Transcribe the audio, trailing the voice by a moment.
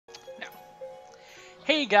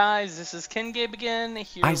Hey guys, this is Ken Gabe again,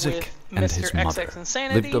 here Isaac with and Mr. his mother XX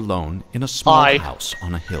Insanity, lived alone in a small Hi. house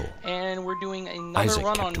on a hill. and we're doing another Isaac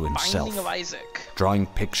run kept on to Binding himself, of Isaac. drawing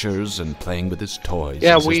pictures and playing with his toys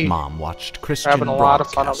Yeah, as his we mom watched Christian having a lot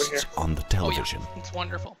of fun over broadcasts here. on the television. It's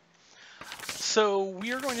wonderful. So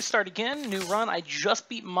we are going to start again, new run. I just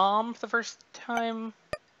beat Mom the first time,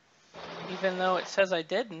 even though it says I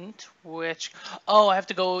didn't, which... Oh, I have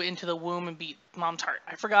to go into the womb and beat Mom's heart.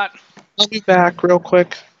 I forgot. I'll be back real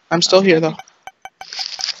quick. I'm still here though.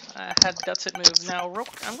 I had Gutsit move. Now,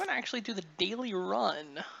 I'm going to actually do the daily run.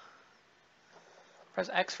 Press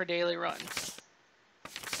X for daily run.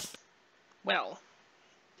 Well,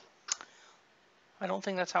 I don't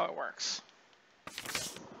think that's how it works.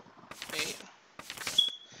 Wait.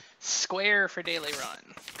 Square for daily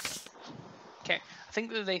run. Okay, I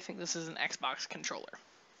think that they think this is an Xbox controller.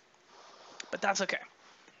 But that's okay.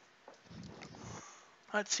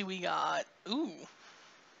 Let's see, we got... Ooh.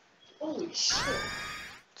 Holy shit.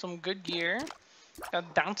 Some good gear.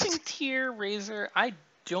 Got Bouncing Tear, Razor. I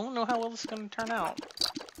don't know how well this is going to turn out.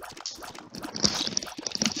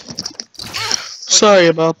 Sorry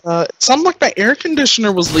about that. It sounded like my air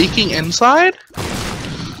conditioner was leaking inside.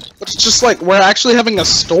 But it's just like we're actually having a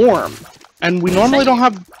storm. And we normally don't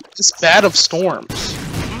have this bad of storms.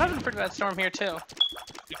 I'm having a pretty bad storm here, too.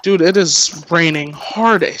 Dude, it is raining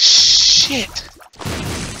hard as shit.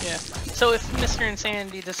 Yeah. So if Mr.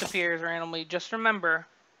 Insanity disappears randomly, just remember,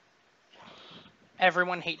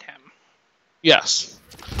 everyone hate him. Yes.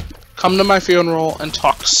 Come to my funeral and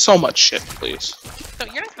talk so much shit, please. So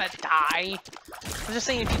you're not gonna die. I'm just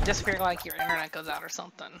saying if you disappear, like your internet goes out or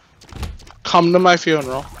something. Come to my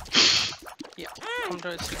funeral. Yeah. Come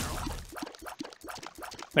to his funeral.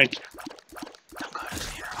 Thank you. Don't go to his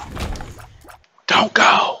funeral. Don't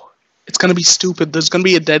go! It's gonna be stupid. There's gonna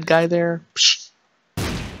be a dead guy there. Psh.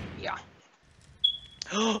 Yeah.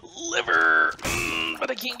 Liver!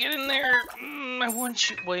 But I can't get in there. I want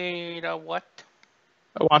you. Wait, what?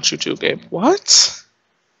 I want you to, Gabe. What?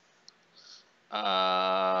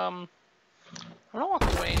 I'm gonna walk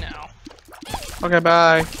away now. Okay,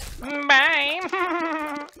 bye.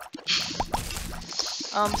 Bye!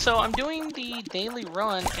 So I'm doing the daily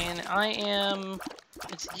run, and I am...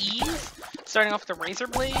 It's Eve, starting off with the Razor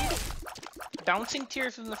Blade. Bouncing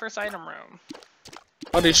Tears in the first item room.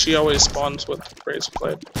 How does she always spawns with Razor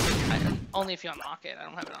Blade? Only if you unlock it. I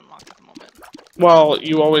don't have it unlocked at the moment. Well,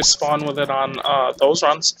 you always spawn with it on those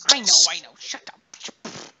runs. I know. Shut up.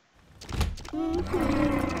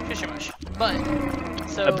 Fish and mush. But,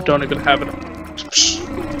 so... I don't even have it.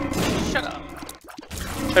 Shut up.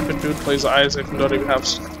 Type of dude plays Isaac and don't even have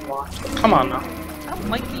stuff locked. Come on now. I don't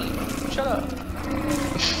like Eve. Shut up.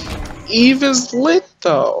 Eve is lit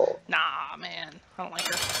though. Nah, man. I don't like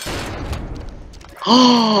her.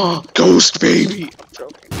 Oh, Ghost Baby! I'm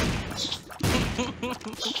joking.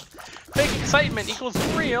 Fake excitement equals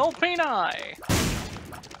real peni.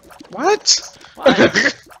 What?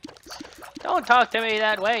 What? Don't talk to me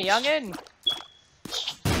that way, youngin'.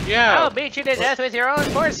 Yeah. I'll beat you to death with your own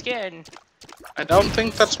foreskin. I don't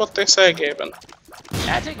think that's what they say, Gaben.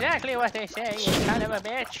 That's exactly what they say, you son of a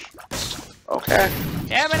bitch. Okay.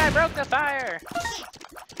 Damn it, I broke the fire.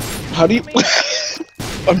 How do you...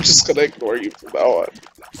 I'm just gonna ignore you from now on.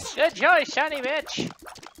 Good choice, sonny bitch.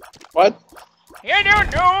 What? You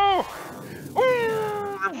don't know.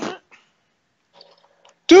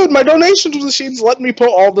 Dude, my donation machines let me put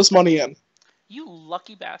all this money in. You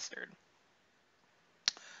lucky bastard.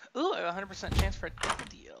 Ooh, I have a 100% chance for a double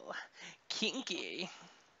deal. Kinky.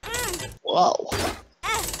 Whoa.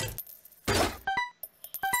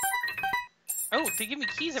 Oh, they give me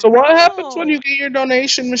keys. So what happens when you get your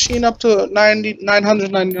donation machine up to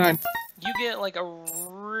 999? You get like a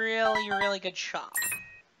really good shop.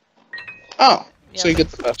 Oh, Yeah, so you get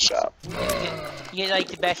the best shop. You get like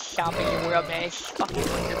the best shop in the world, man. It's fucking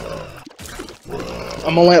wonderful.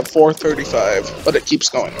 I'm only at 435, but it keeps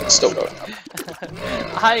going. It's still going up.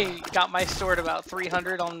 I got my store at about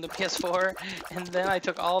 300 on the PS4, and then I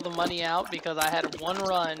took all the money out because I had one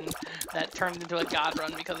run that turned into a god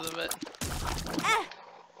run because of it.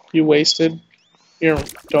 You wasted your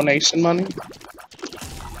donation money?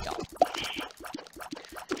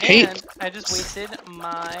 Hey. And I just wasted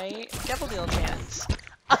my double deal chance.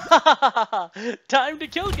 Time to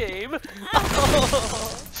kill Gabe.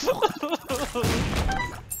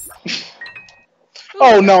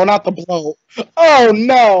 Oh no, not the blow. Oh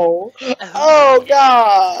no. Oh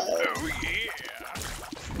god. Oh yeah.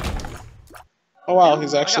 Oh wow,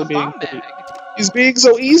 he's actually being bomb bag. he's being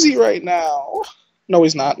so easy right now. No,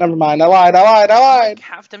 he's not. Never mind. I lied. I'm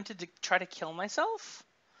half tempted to try to kill myself,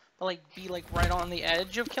 like be like right on the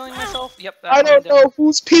edge of killing myself. Yep. That's I what I'm don't doing. know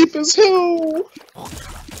whose peep is who.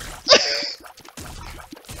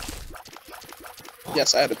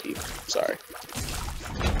 Yes, I had a peep. Sorry.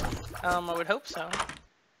 I would hope so.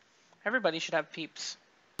 Everybody should have peeps.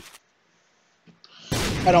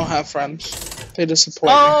 I don't have friends. They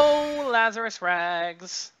disappoint me. Oh, Lazarus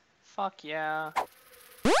Rags. Fuck yeah.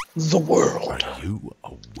 The world. Are you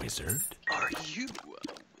a wizard? Are you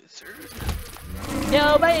a wizard?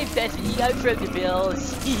 No, my name's Bethany. I'm from the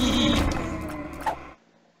Bills.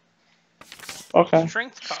 Okay.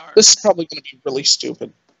 Strength card. This is probably gonna be really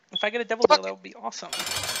stupid. If I get a double deal, that would be awesome.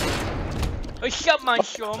 Oh, shut my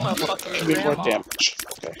show, my fucking Maybe more grandma. damage.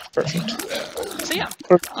 Okay, perfect. So yeah,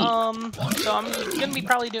 Perfect. so I'm gonna be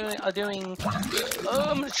probably doing, I'm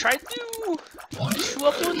gonna try to do 2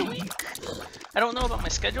 uploads a week. I don't know about my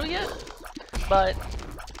schedule yet, but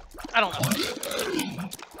I don't know.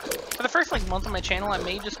 For the first like month of my channel, I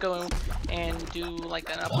may just go and do like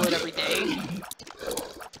an upload every day,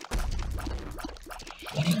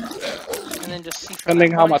 and then just see. from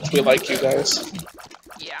Depending that how point. much we like you guys.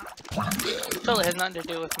 Yeah, totally has nothing to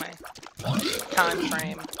do with my time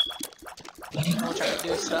frame. I'll try to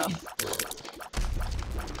do stuff.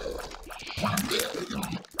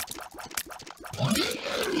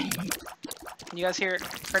 You guys heard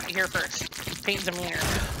it here first. Peyton's a meaner.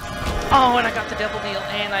 Oh, and I got the double deal,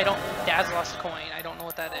 and I don't. Dad's lost coin. I don't know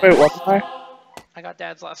what that is. Wait, what am I? I got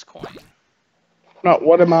Dad's lost coin. No,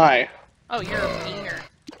 what am I? Oh, you're a beaner.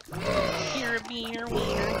 You're a beaner,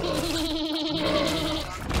 wiener.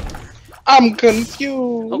 I'm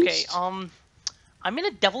confused. Okay, I'm in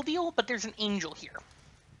a devil deal, but there's an angel here.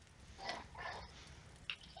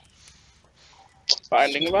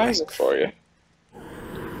 Binding of Isaac for you.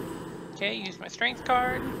 Okay, use my strength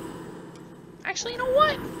card. Actually, you know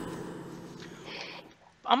what?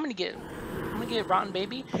 I'm gonna get Rotten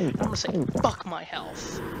Baby. I'm gonna say fuck my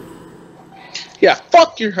health. Yeah,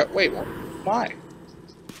 fuck your head. Wait, what? Why?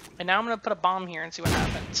 And now I'm gonna put a bomb here and see what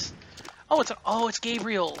happens. Oh, it's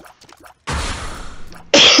Gabriel.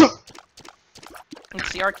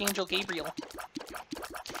 It's the Archangel Gabriel.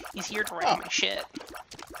 He's here to wreck my shit.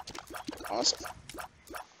 Awesome.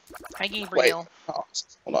 Hi, Wait. Gabriel. Oh,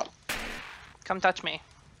 hold on. Come touch me.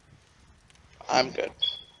 I'm good.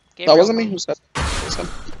 Gabriel, That wasn't me come- who said that. It was him.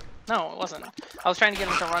 No, it wasn't. I was trying to get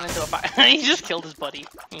him to run into a fire. He just killed his buddy.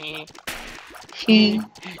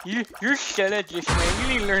 You're shit at this, man. You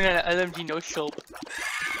need to learn how to LMG no scope.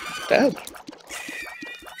 Dead.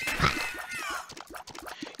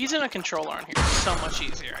 Using a controller on here is so much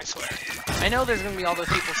easier, I swear. I know there's gonna be all those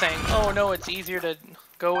people saying, oh no, it's easier to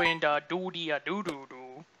go and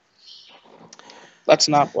do-doo-doo-doo. That's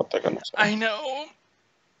not what they're gonna say. I know.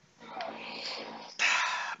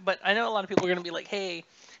 But I know a lot of people are gonna be like, hey,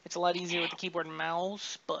 it's a lot easier with the keyboard and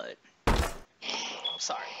mouse, but I'm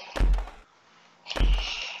sorry.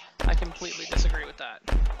 I completely disagree with that.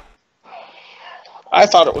 I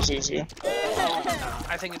thought it was easier.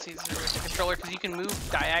 I think it's easier with the controller because you can move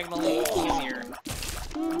diagonally easier.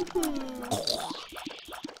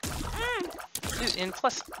 Dude, and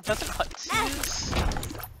plus, doesn't Huts use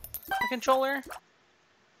a controller?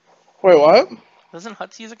 Wait, what? Doesn't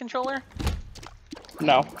Huts use a controller?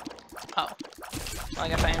 No. Oh. Well, I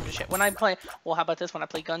guess I am just shit. When I play, well, how about this? When I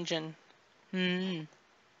play Gungeon.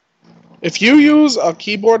 If you use a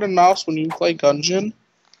keyboard and mouse when you play Gungeon,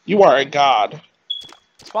 you are a god.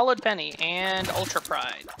 Swallowed Penny and Ultra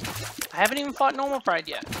Pride. I haven't even fought Normal Pride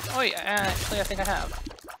yet. Oh yeah, actually I think I have.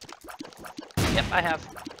 Yep, I have.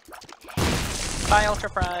 Bye, Ultra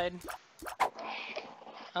Pride.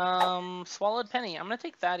 Swallowed Penny. I'm gonna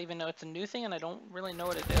take that even though it's a new thing and I don't really know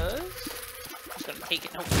what it does. I'm just gonna take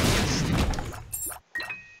it. No,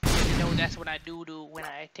 you know that's what I do when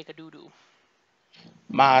I take a doo-doo.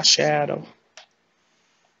 My shadow.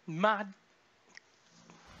 My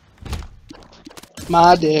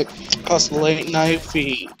dick costs late night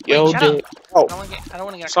fee. Yo, shut up. dick. Oh, I don't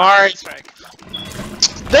want to get a sorry. copyright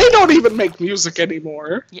strike. They don't even make music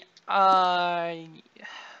anymore. Yeah. I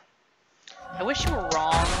wish you were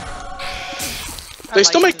wrong. They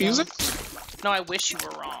still make them. music? No, I wish you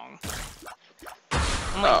were wrong.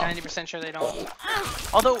 I'm like 90% sure they don't.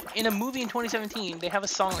 Although in a movie in 2017, they have that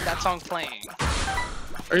song playing.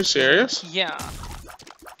 Are you serious? Yeah.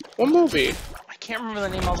 What movie? I can't remember the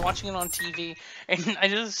name. I was watching it on TV, and I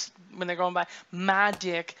just when they're going by, my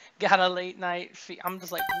dick got a late night fee. I'm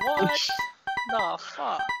just like, what the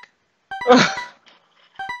fuck?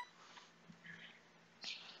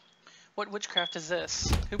 What witchcraft is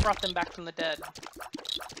this? Who brought them back from the dead?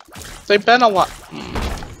 They've been a lot.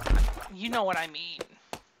 You know what I mean.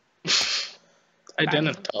 I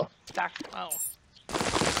didn't though. Back. Oh.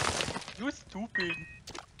 you're stupid.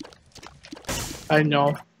 I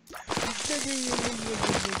know.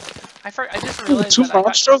 I just Ooh, realized two that I got...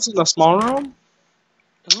 monsters in the small room?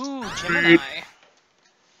 Ooh, Gemini.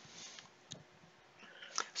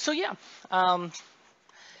 So yeah,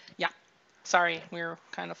 yeah. Sorry, we're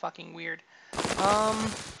kind of fucking weird.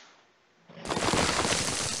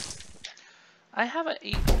 I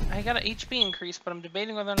got an HP increase, but I'm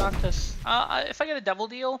debating whether or not to. If I get a devil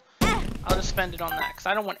deal, I'll just spend it on that because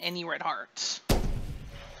I don't want any red hearts.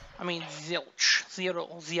 I mean, zilch, zero,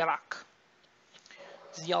 zirak,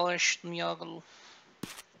 zjalish, mjogl.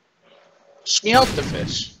 Smelte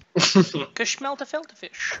fish. Geschmelte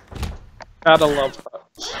fish. Gotta love her.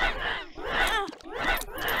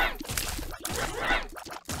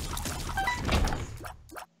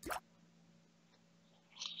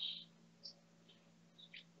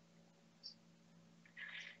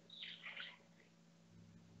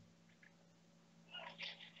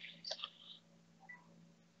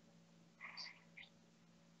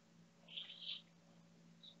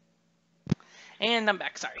 And I'm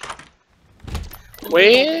back. Sorry.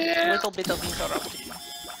 Where? Little bit of interruption.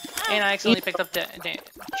 And I accidentally picked up the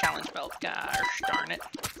challenge belt. Gosh darn it.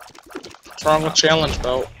 What's wrong with challenge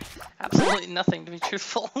belt? Absolutely nothing, to be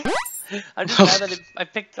truthful. I'm just glad that I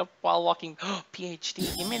picked up while walking.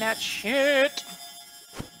 PhD, give me that shit.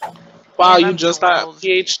 Wow, And you I'm just got a gross.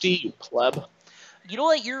 PhD, you pleb. You know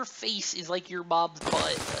what? Your face is like your Bob's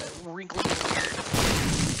butt, wrinkly and weird.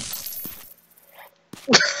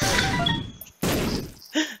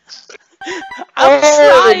 I'm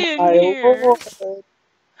trying here. Lord.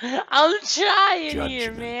 I'm trying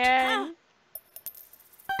here, Judgment. man.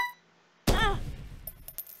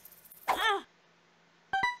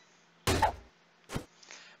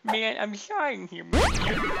 Man, I'm trying here, man.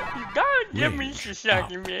 You gotta give me Rage. a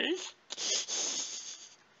second, man.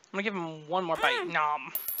 I'm gonna give him one more bite.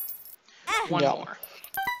 Nom. One Yum. more.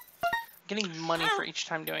 I'm getting money for each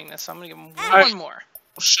time doing this, so I'm gonna give him I- one more.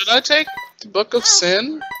 Should I take the Book of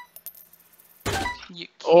Sin You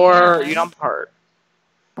or can. Yum Heart?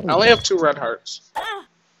 I only have 2 red hearts.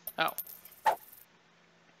 Oh.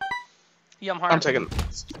 Yum heart. I'm taking.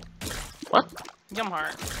 What? Yum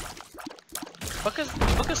heart. Book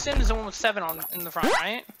of Sin is the one with 7 on in the front,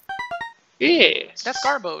 right? Yes. That's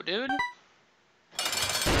Garbo, dude.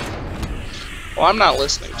 Well, I'm not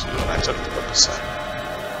listening to you when I took the Book of Sin.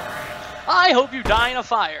 I hope you die in a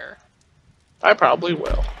fire. I probably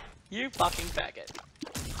will. You fucking faggot.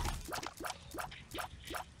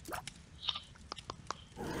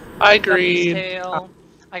 I Guppy's agree. tail.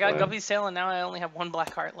 I got well. Guppy's tail, and now I only have 1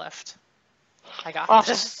 black heart left. I got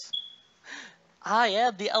Awesome. this. I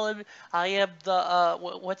am the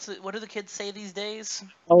what do the kids say these days?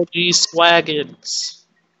 OG Swaggins.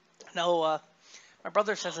 No, my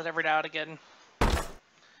brother says it every now and again.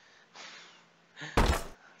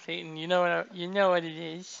 Peyton, you know what it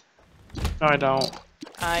is. No, I don't.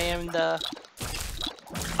 I am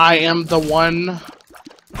the one.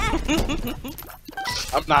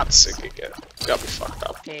 I'm not singing it. Got me fucked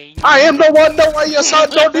up. Hey, I am the one. No way your son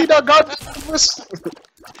don't need a gun.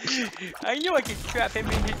 I knew I could trap him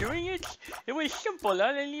into doing it. It was simple. All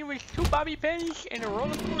I need was 2 bobby pins and a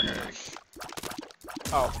roll of quarters.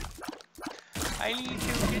 Oh. I need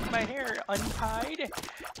to get my hair untied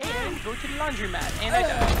and go to the laundromat. And I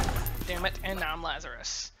died. Damn it. And now I'm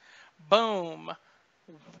Lazarus. Boom.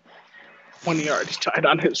 When he already died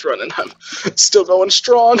on his run and I'm still going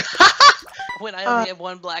strong. When I only have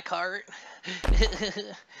 1 black heart.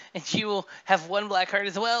 And you will have 1 black heart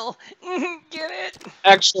as well. Get it?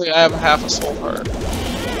 Actually, I have half a soul heart.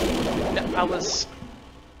 No, I was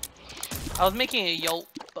making a yelp,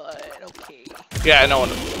 but okay. Yeah, I know,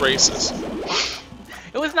 and it's racist.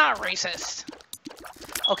 It was not racist.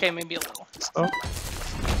 Okay, maybe a little. So,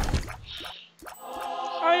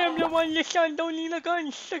 I am the one your son don't need a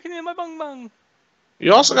gun. Stick it in my bung bung.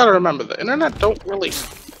 you also gotta remember, the internet don't really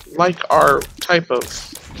like our type of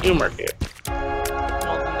humor here.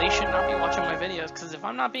 Well, then they should not be watching my videos, because if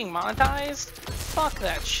I'm not being monetized, fuck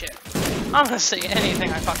that shit. I'm gonna say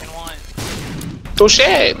anything I fucking want.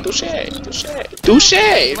 Touché, touché, touché,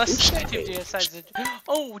 touché, Unless touché. YouTube decides to...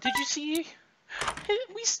 Oh, did you see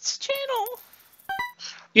Weast's channel?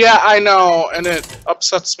 Yeah, I know, and it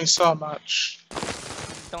upsets me so much.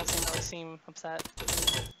 Don't seem upset.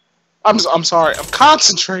 I'm sorry, I'm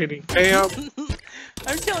concentrating, fam.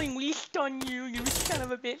 I'm telling Weast on you, you son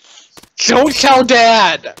of a bitch. Don't tell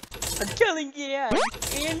Dad! I'm telling Dad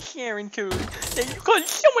and Sharon too that you called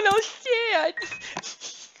someone else Dad.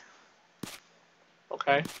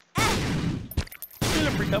 Okay.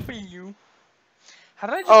 Gonna bring up for you. How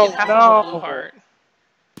did I just Oh, get half no. of a blue heart?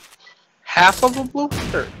 half of a blue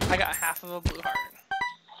heart. I got half of a blue heart.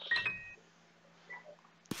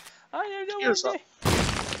 I don't know Here's what up.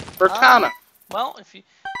 Berkana. Well, if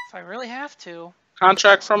I really have to.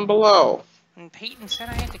 Contract from below. And Peyton said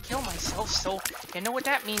I had to kill myself, so you know what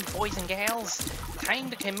that means, boys and gals. Time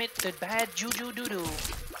to commit the bad juju doo-doo.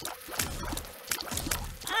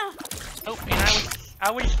 Oh, and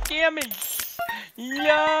I was damaged.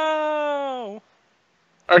 Yo!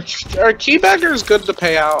 Are key beggars good to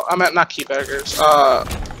pay out? I meant not key beggars. Are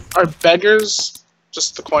beggars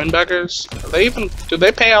just the coin beggars? Do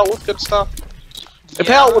they pay out with good stuff? They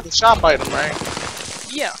pay out with the shop item, right?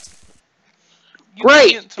 Yeah.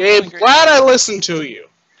 Great, Gabe. Glad I listened to you.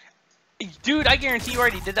 Dude, I guarantee you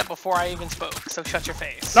already did that before I even spoke, so shut your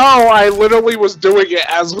face. No, I literally was doing it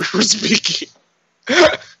as we were speaking.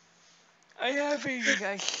 I have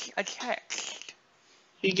a text.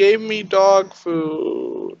 He gave me dog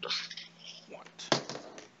food. What?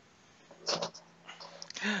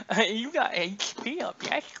 You got HP up.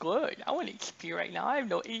 That's good. I want HP right now. I have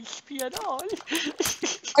no HP at all.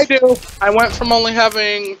 I do. I went from only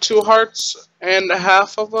having 2 hearts and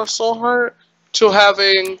half of a soul heart to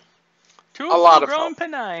having a lot of health.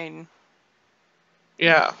 Penine.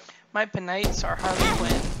 Yeah. My Penites are Harley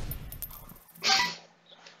Quinn.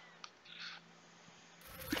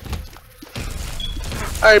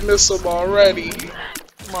 I miss him already.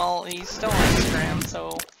 Well, he's still on Instagram,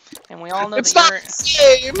 so, and we all know It's that not the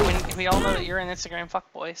same. we all know that you're an Instagram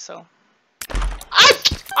fuckboy, so.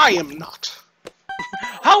 I am not.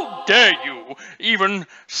 How dare you even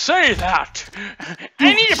say that?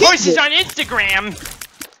 I need to post this on Instagram.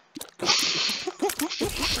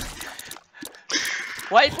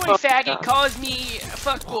 White boy faggot calls me a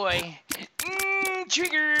fuckboy.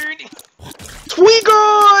 Triggered.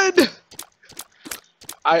 Tweegood!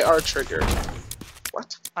 IR triggered.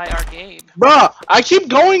 What? IR Gabe. Bruh, I keep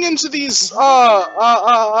going into these,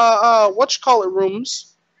 whatchamacallit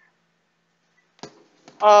rooms.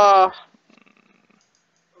 The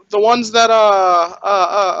ones that,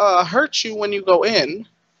 hurt you when you go in.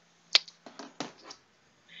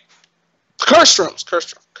 Curse rooms,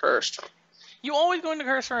 curse room. You always go into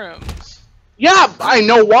curse rooms. Yeah, I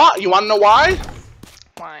know why. You wanna know why?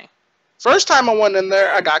 Why? First time I went in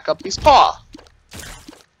there, I got Guppy's Paw.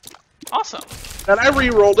 Awesome. Then I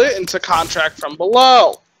re-rolled it into Contract from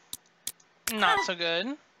Below. Not so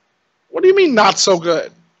good. What do you mean, not so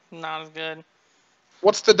good? Not as good.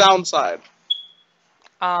 What's the downside?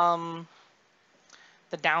 The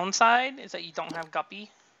downside is that you don't have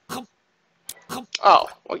Guppy. Oh,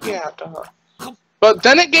 well, yeah, duh. But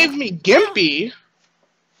then it gave me Gimpy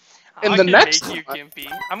in the next make you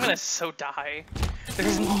Gimpy. I'm gonna so die.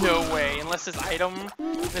 There's no way, unless this item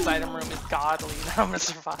room is godly, that I'm gonna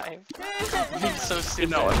survive. It's so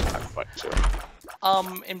stupid. You know it's not quite true.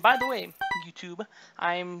 And by the way, YouTube,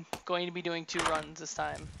 I'm going to be doing 2 runs this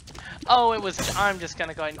time. Oh, I'm just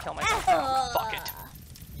gonna go ahead and kill myself now. Fuck it.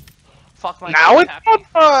 Fuck my Now it's happy.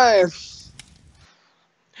 fun!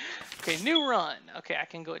 Okay, new run. Okay, I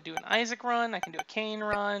can go do an Isaac run, I can do a Cain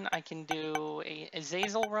run, I can do a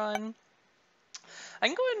Azazel run. I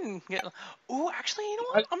can go ahead and get... Ooh, actually, you know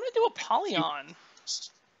what? I'm gonna do a Polyon.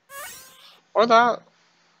 Or that.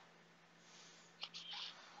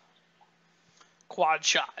 Quad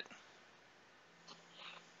shot.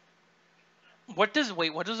 What does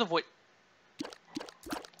avoid...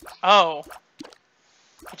 Oh.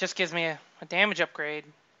 It just gives me a damage upgrade.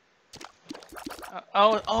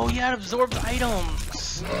 Oh yeah, it absorbs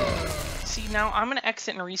items. See, now I'm gonna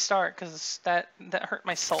exit and restart because that hurt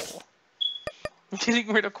my soul.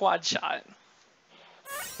 Getting rid of quad shot.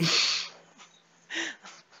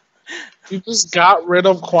 You just got rid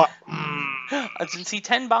of quad. Since see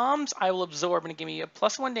 10 bombs, I will absorb and give me a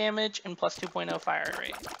 +1 damage and +2.0 fire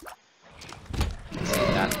rate. See,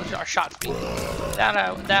 that was our shot speed. That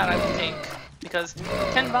I will take because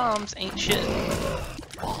 10 bombs ain't shit.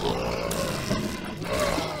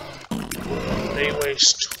 Lay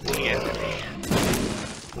waste to the enemy.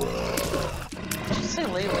 I should say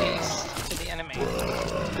lay waste to the enemy.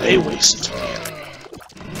 Lay waste to the enemy.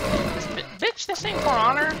 Bitch, this ain't For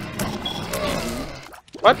Honor.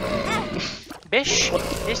 What? Bish,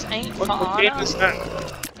 this ain't For What game Honor. is that?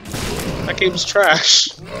 That game's trash.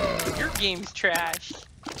 Your game's trash.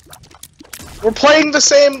 We're playing the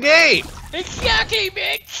same game! It's yucky,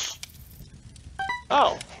 bitch!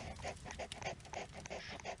 Oh.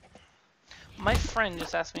 My friend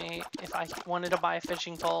just asked me if I wanted to buy a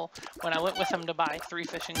fishing pole when I went with him to buy 3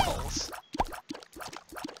 fishing poles.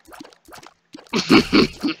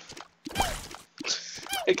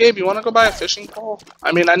 Hey Gabe, you wanna go buy a fishing pole?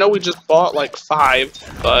 I mean, I know we just bought like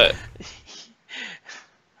 5, but...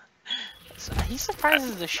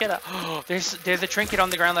 surprises the shit out. Oh, there's a trinket on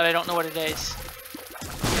the ground that I don't know what it is.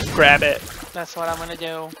 Grab it. That's what I'm gonna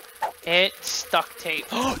do. It's duct tape.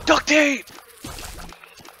 Oh, duct tape!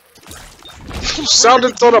 You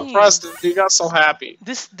sounded so depressed and you got so happy.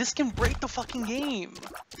 This can break the fucking game.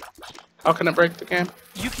 How can it break the game?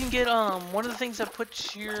 You can get one of the things that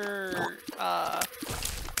puts your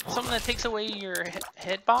something that takes away your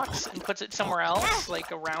hitbox and puts it somewhere else,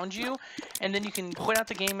 like around you, and then you can quit out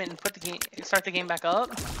the game and start the game back up.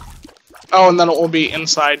 Oh, and then it will be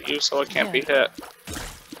inside you, so it can't be hit.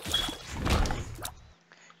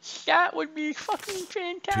 That would be fucking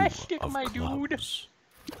fantastic, 2 of my dude. clubs.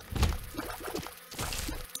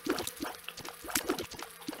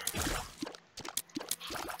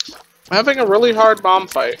 I'm having a really hard bomb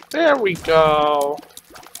fight. There we go.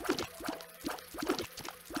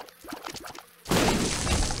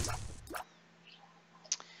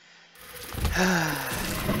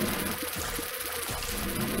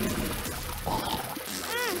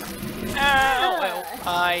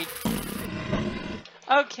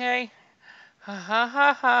 Okay. Ha ha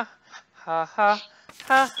ha ha. Ha ha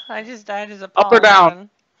ha. I just died as a pawn. Up or down?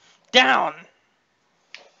 Down!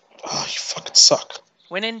 Oh, you fucking suck.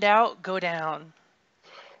 When in doubt, go down.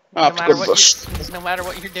 Ah, No matter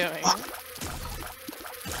what you're doing.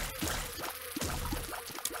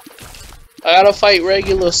 I gotta fight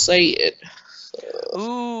regular Satan.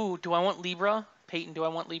 Ooh, do I want Libra? Peyton, do I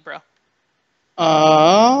want Libra? Do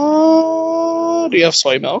you have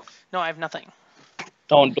soy milk? No, I have nothing.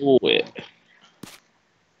 Don't do it.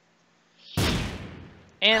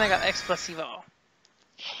 And I got Explosivo.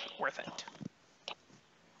 Worth it.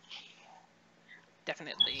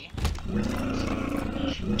 Definitely.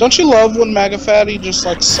 Don't you love when Magafatty just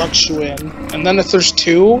like sucks you in, and then if there's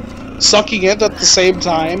two sucking it at the same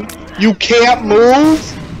time, you can't move?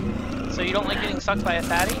 So you don't like getting sucked by a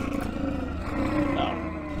fatty? No.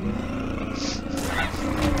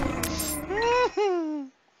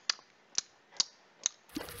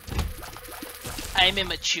 I'm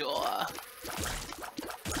immature.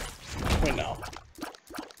 We know.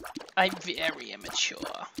 I'm very immature.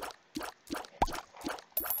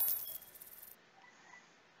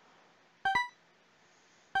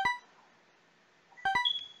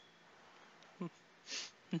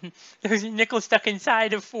 There's a nickel stuck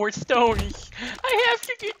inside of 4 stones. I have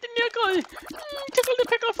to get the nickel. Tickle the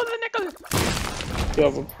pickle for the nickel. You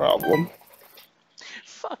have a problem.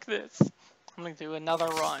 Fuck this. I'm gonna do another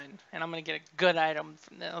run, and I'm gonna get a good item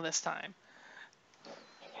this time.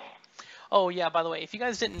 Oh yeah, by the way, if you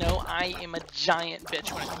guys didn't know, I am a giant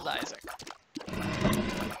bitch when it comes to Isaac.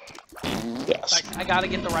 Yes. Like, I gotta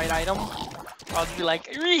get the right item, or I'll be like,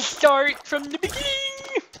 restart from the beginning!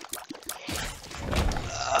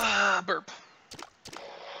 Burp.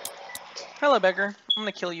 Hello, beggar. I'm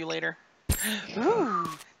gonna kill you later. Ooh,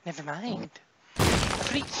 never mind.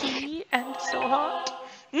 Pretty and so hot.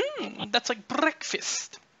 That's like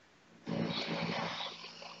breakfast.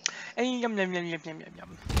 And yum yum yum yum yum yum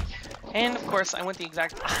yum. And of course, I went the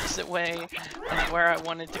exact opposite way of where I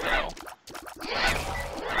wanted to go.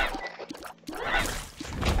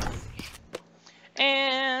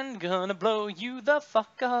 And gonna blow you the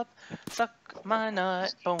fuck up. Suck my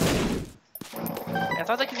nut bone. I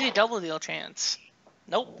thought that could be a double deal chance.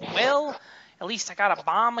 Nope. Well, at least I got a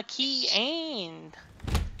bomb, a key, and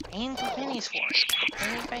 2 pennies for it.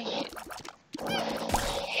 Very bad.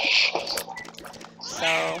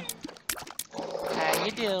 So, how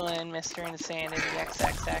you doing, Mr. Insanity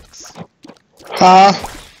XXX? Huh?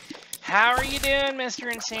 How are you doing,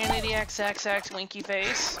 Mr. Insanity XXX Winky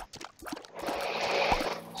Face?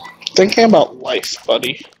 Thinking about life,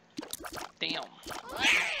 buddy. Damn.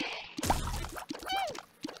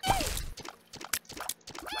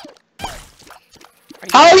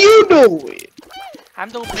 How you doing? I'm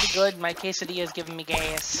doing pretty good. My quesadilla is giving me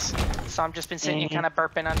gas, so I've just been sitting here kind of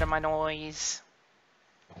burping under my noise.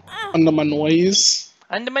 Under my noise?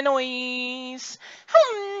 Under my noise.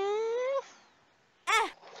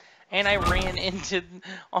 And I ran into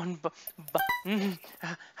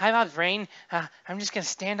hi, Bob's Brain. I'm just gonna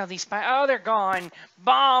stand on these spikes. Oh, they're gone.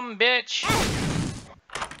 Bomb, bitch.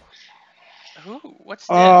 Ooh, what's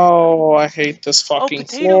that? Oh, I hate this fucking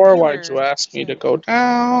potato floor. peeler. Why'd you ask me to go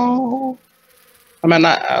down? I meant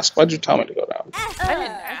not ask. Why'd you tell me to go down? I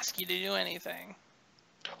didn't ask you to do anything.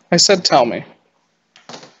 I said tell me.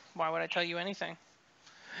 Why would I tell you anything?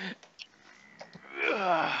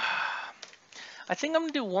 I think I'm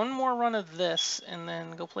gonna do one more run of this and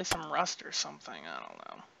then go play some Rust or something. I don't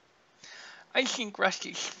know. I think Rust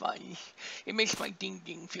is fun. It makes my ding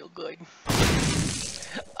ding feel good.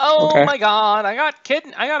 Oh Okay. my god! I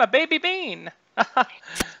got a baby bean.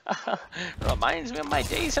 Reminds me of my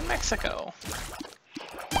days in Mexico.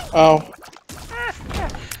 Oh.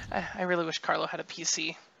 I really wish Carlo had a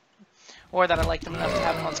PC. Or that I liked him enough to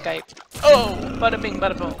have him on Skype. Oh! Bada bing,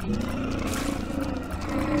 bada boom.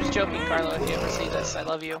 I'm just joking, Carlo, if you ever see this. I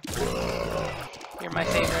love you. You're my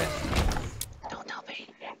favorite. Don't tell me.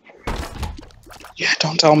 Yeah,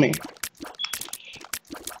 don't tell me.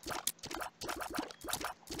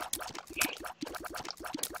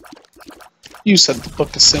 You said the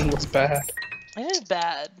Book of Sin was bad. It is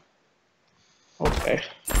bad. Okay.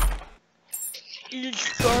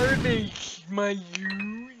 It's garbage, my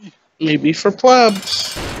you. Maybe for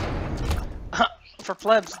plebs. For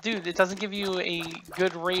plebs, dude, it doesn't give you a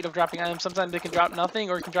good rate of dropping items. Sometimes it can drop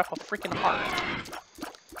nothing, or it can drop a freaking heart.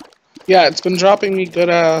 Yeah, it's been dropping me good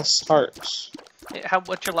ass hearts.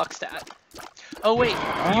 What's your luck stat? Oh wait,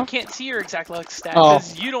 you can't see your exact luck stat Oh.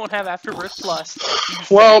 because you don't have Afterbirth Plus.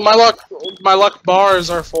 Well, my luck bars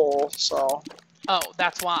are full, so Oh,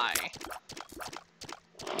 that's why.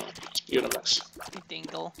 Unimax. You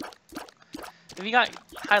dingle. If you got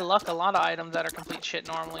high luck, a lot of items that are complete shit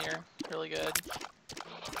normally are really good.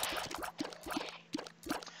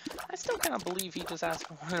 I still kind of believe he just asked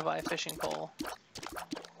me to buy a fishing pole.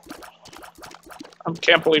 I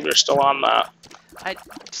can't believe you're still on that.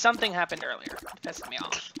 Something happened earlier. It pissed me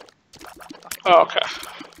off. Oh, okay.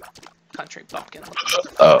 Country bumpkin.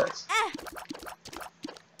 Oh.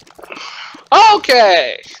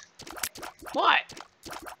 Okay. What?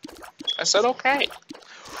 I said okay.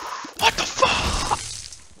 What the fuck?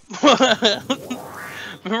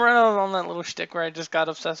 Remember I was on that little shtick where I just got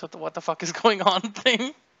obsessed with the what the fuck is going on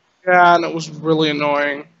thing? Yeah, and it was really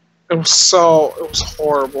annoying. It was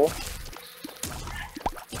horrible.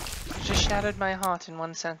 You just shattered my heart in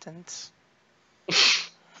one sentence.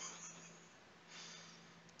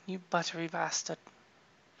 You buttery bastard.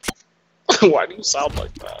 Why do you sound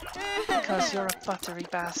like that? Because you're a buttery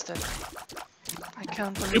bastard. I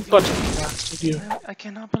can't believe You buttery bastard, you. I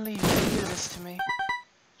cannot believe you do this to me.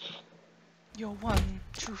 Your one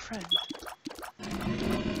true friend.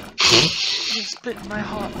 You split my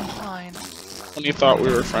heart behind. When you thought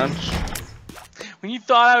we were friends. When you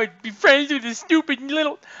thought I would be friends with this stupid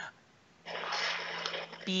little...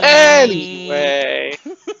 Anyway.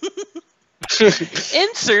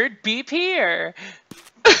 Insert beep here.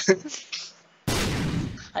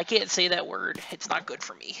 I can't say that word. It's not good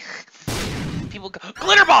for me. People go,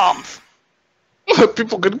 glitter bombs!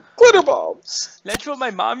 People get glitter bombs. That's what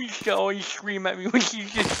my mom used to always scream at me when she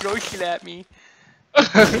used to throw shit at me.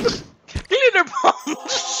 Glitter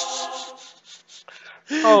bombs!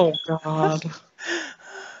 Oh god.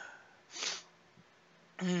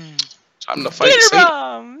 Time to fight Glitter Satan.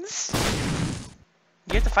 bombs!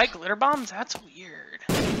 You have to fight glitter bombs? That's weird.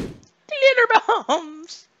 Glitter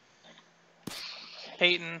bombs!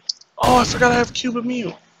 Peyton. Oh, I forgot I have Cube of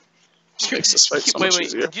Mew. Which makes this fight so much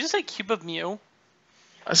easier. Did you just say Cube of Mew?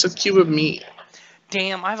 I said Cube of Meat.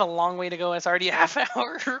 Damn, I have a long way to go. It's already a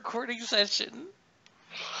half-hour recording session.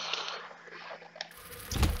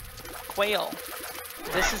 Quail.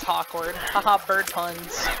 This is awkward. Haha, bird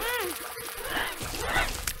puns.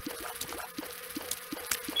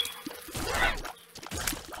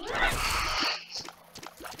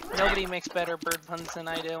 Nobody makes better bird puns than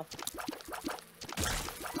I do.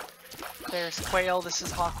 There's quail, this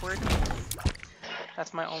is awkward.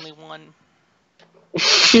 That's my only one.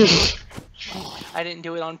 I didn't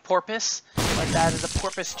do it on purpose, but that is a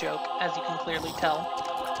porpoise joke, as you can clearly tell.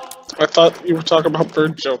 I thought you were talking about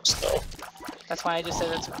bird jokes, though. That's why I just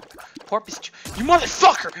said it's a porpoise joke. You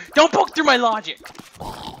motherfucker! Don't poke through my logic!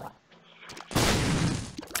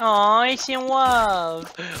 Aw, it's in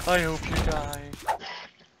love. I hope you die.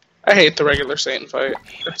 I hate the regular Satan fight.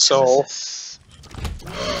 It's so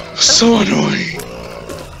annoying.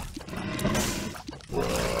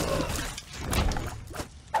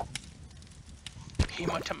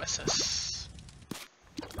 Hematemesis.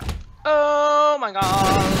 Oh my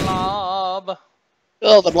god, Lob.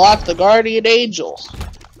 Build and lock the guardian angel.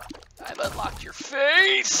 I've unlocked your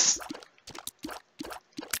face!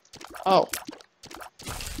 Oh.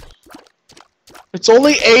 It's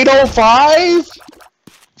only 8:05?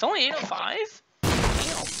 It's only 8:05?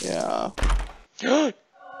 Yeah.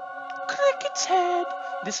 Cricket's head.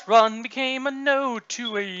 This run became a no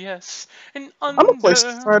to a yes. And I'm gonna play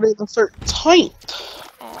Friday the 13th.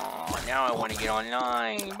 Oh, now I want to get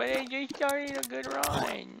online, but I just started a good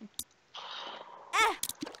run.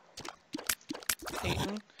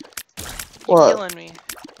 Peyton, you're What? killing me.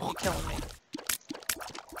 You're killing me.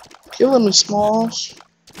 Killing me, Smalls.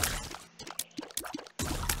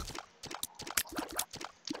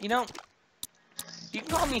 You know, you can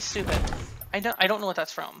call me stupid, I don't know what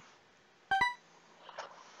that's from.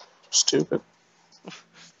 Stupid.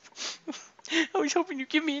 I was hoping you'd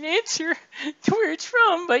give me an answer to where it's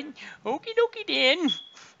from, but okie dokie then.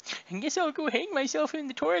 I guess I'll go hang myself in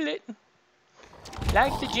the toilet.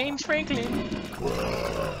 Like the James Franklin.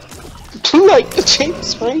 Like the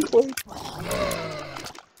James Franklin.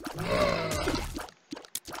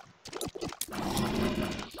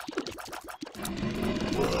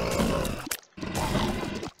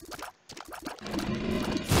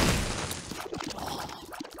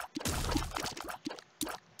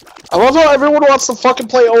 I love how everyone wants to fucking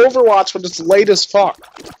play Overwatch when it's late as fuck.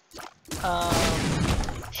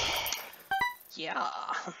 Yeah,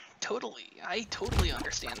 totally. I totally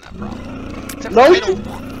understand that problem. Except No, I you don't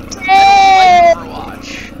like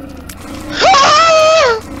Overwatch.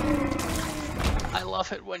 I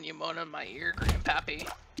love it when you moan in my ear, Grandpappy.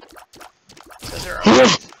 Because there are...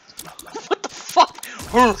 What the fuck?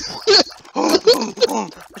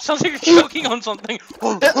 It sounds like you're choking on something.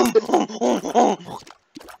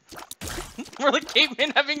 We're like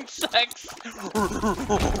cavemen having sex.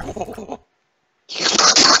 What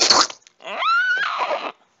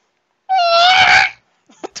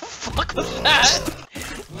the fuck was that?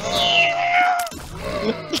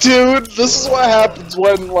 Dude, this is what happens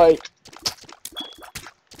when, like...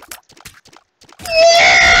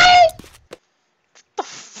 What the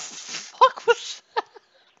fuck was that?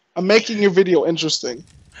 I'm making your video interesting.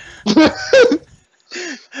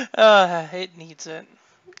 It needs it.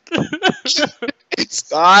 It's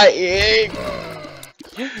dying.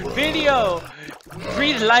 Video!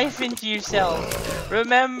 Breathe life into yourself.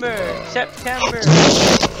 Remember, September.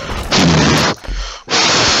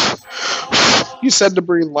 You said to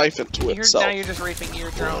breathe life into itself. Now you're just raping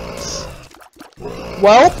eardrums.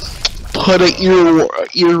 Well, put an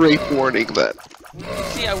ear rape warning then.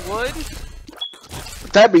 See, I would.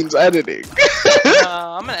 That means editing.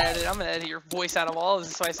 I'm gonna edit your voice out of all of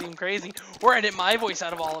this so I seem crazy. Or edit my voice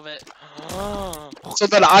out of all of it. So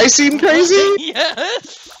that I seem crazy?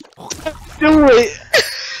 Yes! Do it.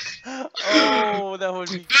 Oh, that would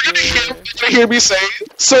be good. Did you hear me say,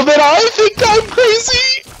 so that I think I'm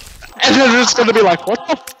crazy? And then it's gonna be like, what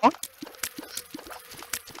the fuck?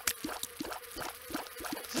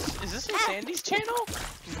 Is this in Sandy's channel?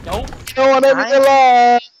 Nope. No one ever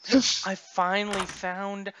alive. I finally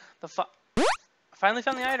found the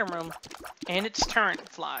item room, and it's Turret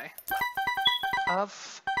Fly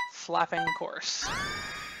of Flapping Course.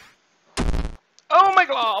 Oh my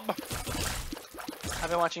glob! I've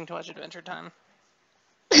been watching too much Adventure Time.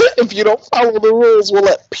 If you don't follow the rules, we'll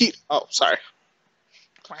let Pete. Oh, sorry.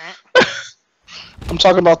 I'm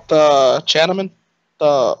talking about the Chanaman,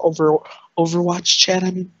 the Overwatch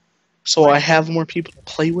Chanaman. So I have more people to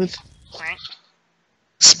play with.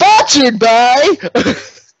 Sponsored by.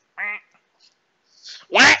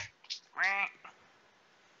 What?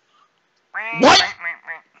 What?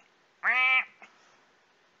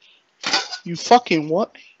 You fucking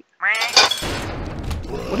what?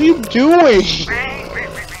 What are you doing?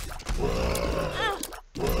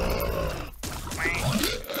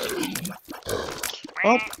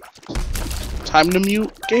 Oh, time to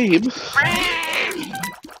mute Gabe.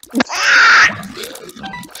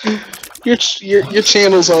 Your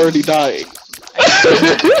channel's already dying.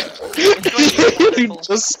 You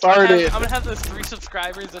just started. I'm gonna have those 3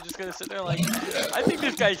 subscribers that are just gonna sit there like, I think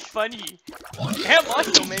this guy's funny. I'm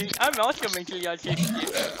also making y'all shake.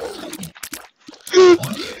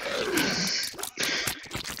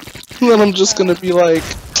 Then I'm just gonna be like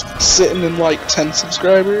sitting in like 10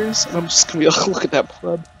 subscribers, and I'm just gonna be like, look at that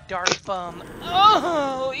pleb. Dark bum.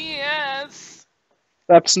 Oh yes.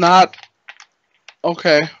 That's not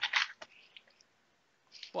okay.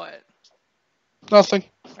 What? Nothing.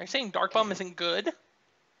 Are you saying Dark Bum isn't good?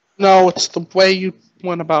 No, it's the way you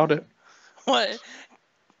went about it. What?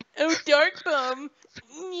 Oh, Dark Bum.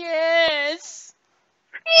 Yes.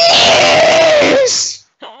 Yes!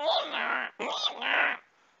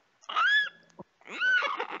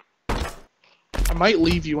 I might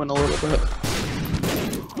leave you in a little bit.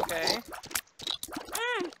 Okay.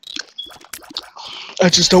 I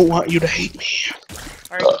just don't want you to hate me.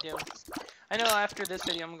 Alright, you do. I know after this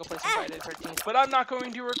video I'm gonna go play some Friday the 13th, but I'm not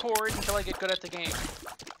going to record until I get good at the game.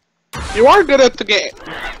 You are good at the game.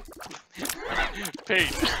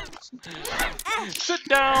 Pete, sit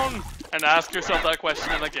down and ask yourself that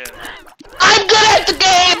question again. I'm good at the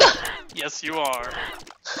game! Yes, you are.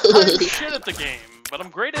 I'm shit at the game, but I'm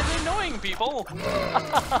great at annoying people.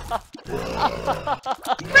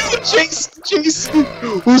 Jason,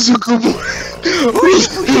 who's a good boy?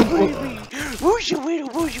 Who's a good boy? Who's your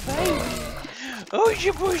little baby? Who's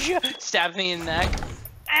your Stabs me in the neck.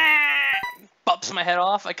 bops my head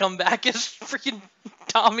off. I come back as freaking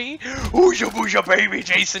Tommy. Ooja booja baby,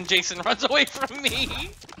 Jason. Jason runs away from me.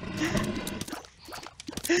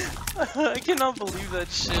 I cannot believe that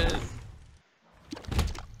shit.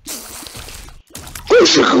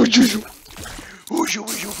 Ooja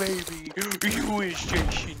booja baby. You is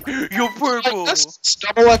Jason. You're purple. It's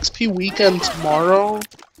double XP weekend tomorrow.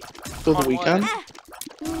 For the On weekend. what?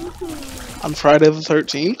 On Friday the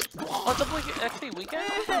 13th. Oh, double XP weekend?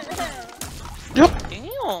 Yep.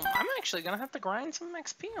 Damn, I'm actually gonna have to grind some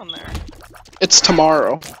XP on there. It's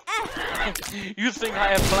tomorrow. You think I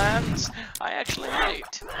have plans? I actually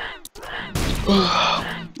might.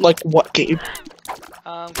 Like what, Gabe?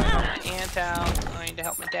 Going to help my aunt out, going to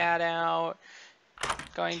help my dad out,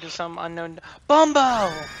 going to some unknown...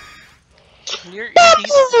 Bumbo! You're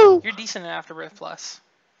decent in Afterbirth Plus.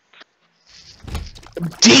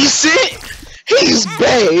 Decent? He's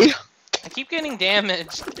bae! I keep getting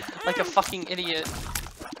damaged like a fucking idiot.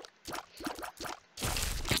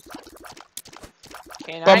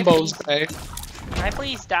 Bumbo's bae. Can I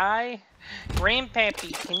please die?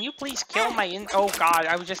 Grandpappy, can you please kill my Oh god,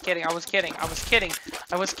 I was just kidding, I was kidding, I was kidding,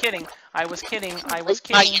 I was kidding, I was kidding, I was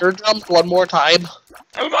kidding. My eardrums one more time.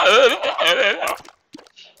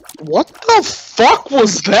 What the fuck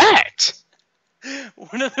was that?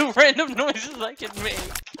 One of the random noises I can make.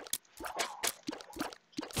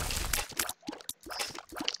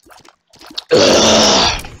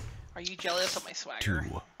 Are you jealous of my swagger?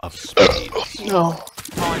 2 of spades. No.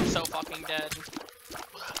 Oh, I'm so fucking dead.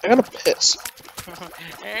 I gotta piss.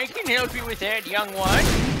 I can help you with that, young one.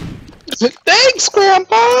 Thanks,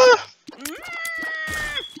 Grandpa!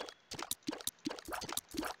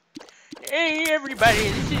 Hey everybody,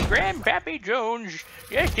 this is Grandpappy Jones.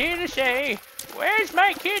 Just here to say, where's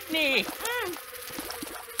my kidney?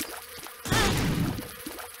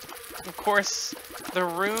 Of course, the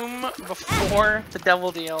room before the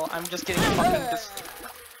devil deal, I'm just getting fucking just...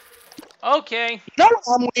 Okay. You know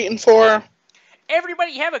what I'm waiting for?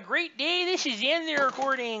 Everybody have a great day. This is the end of the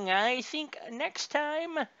recording. I think next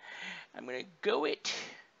time, I'm gonna go it...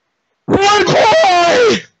 Run,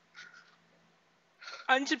 boy!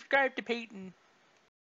 Unsubscribe to Peyton.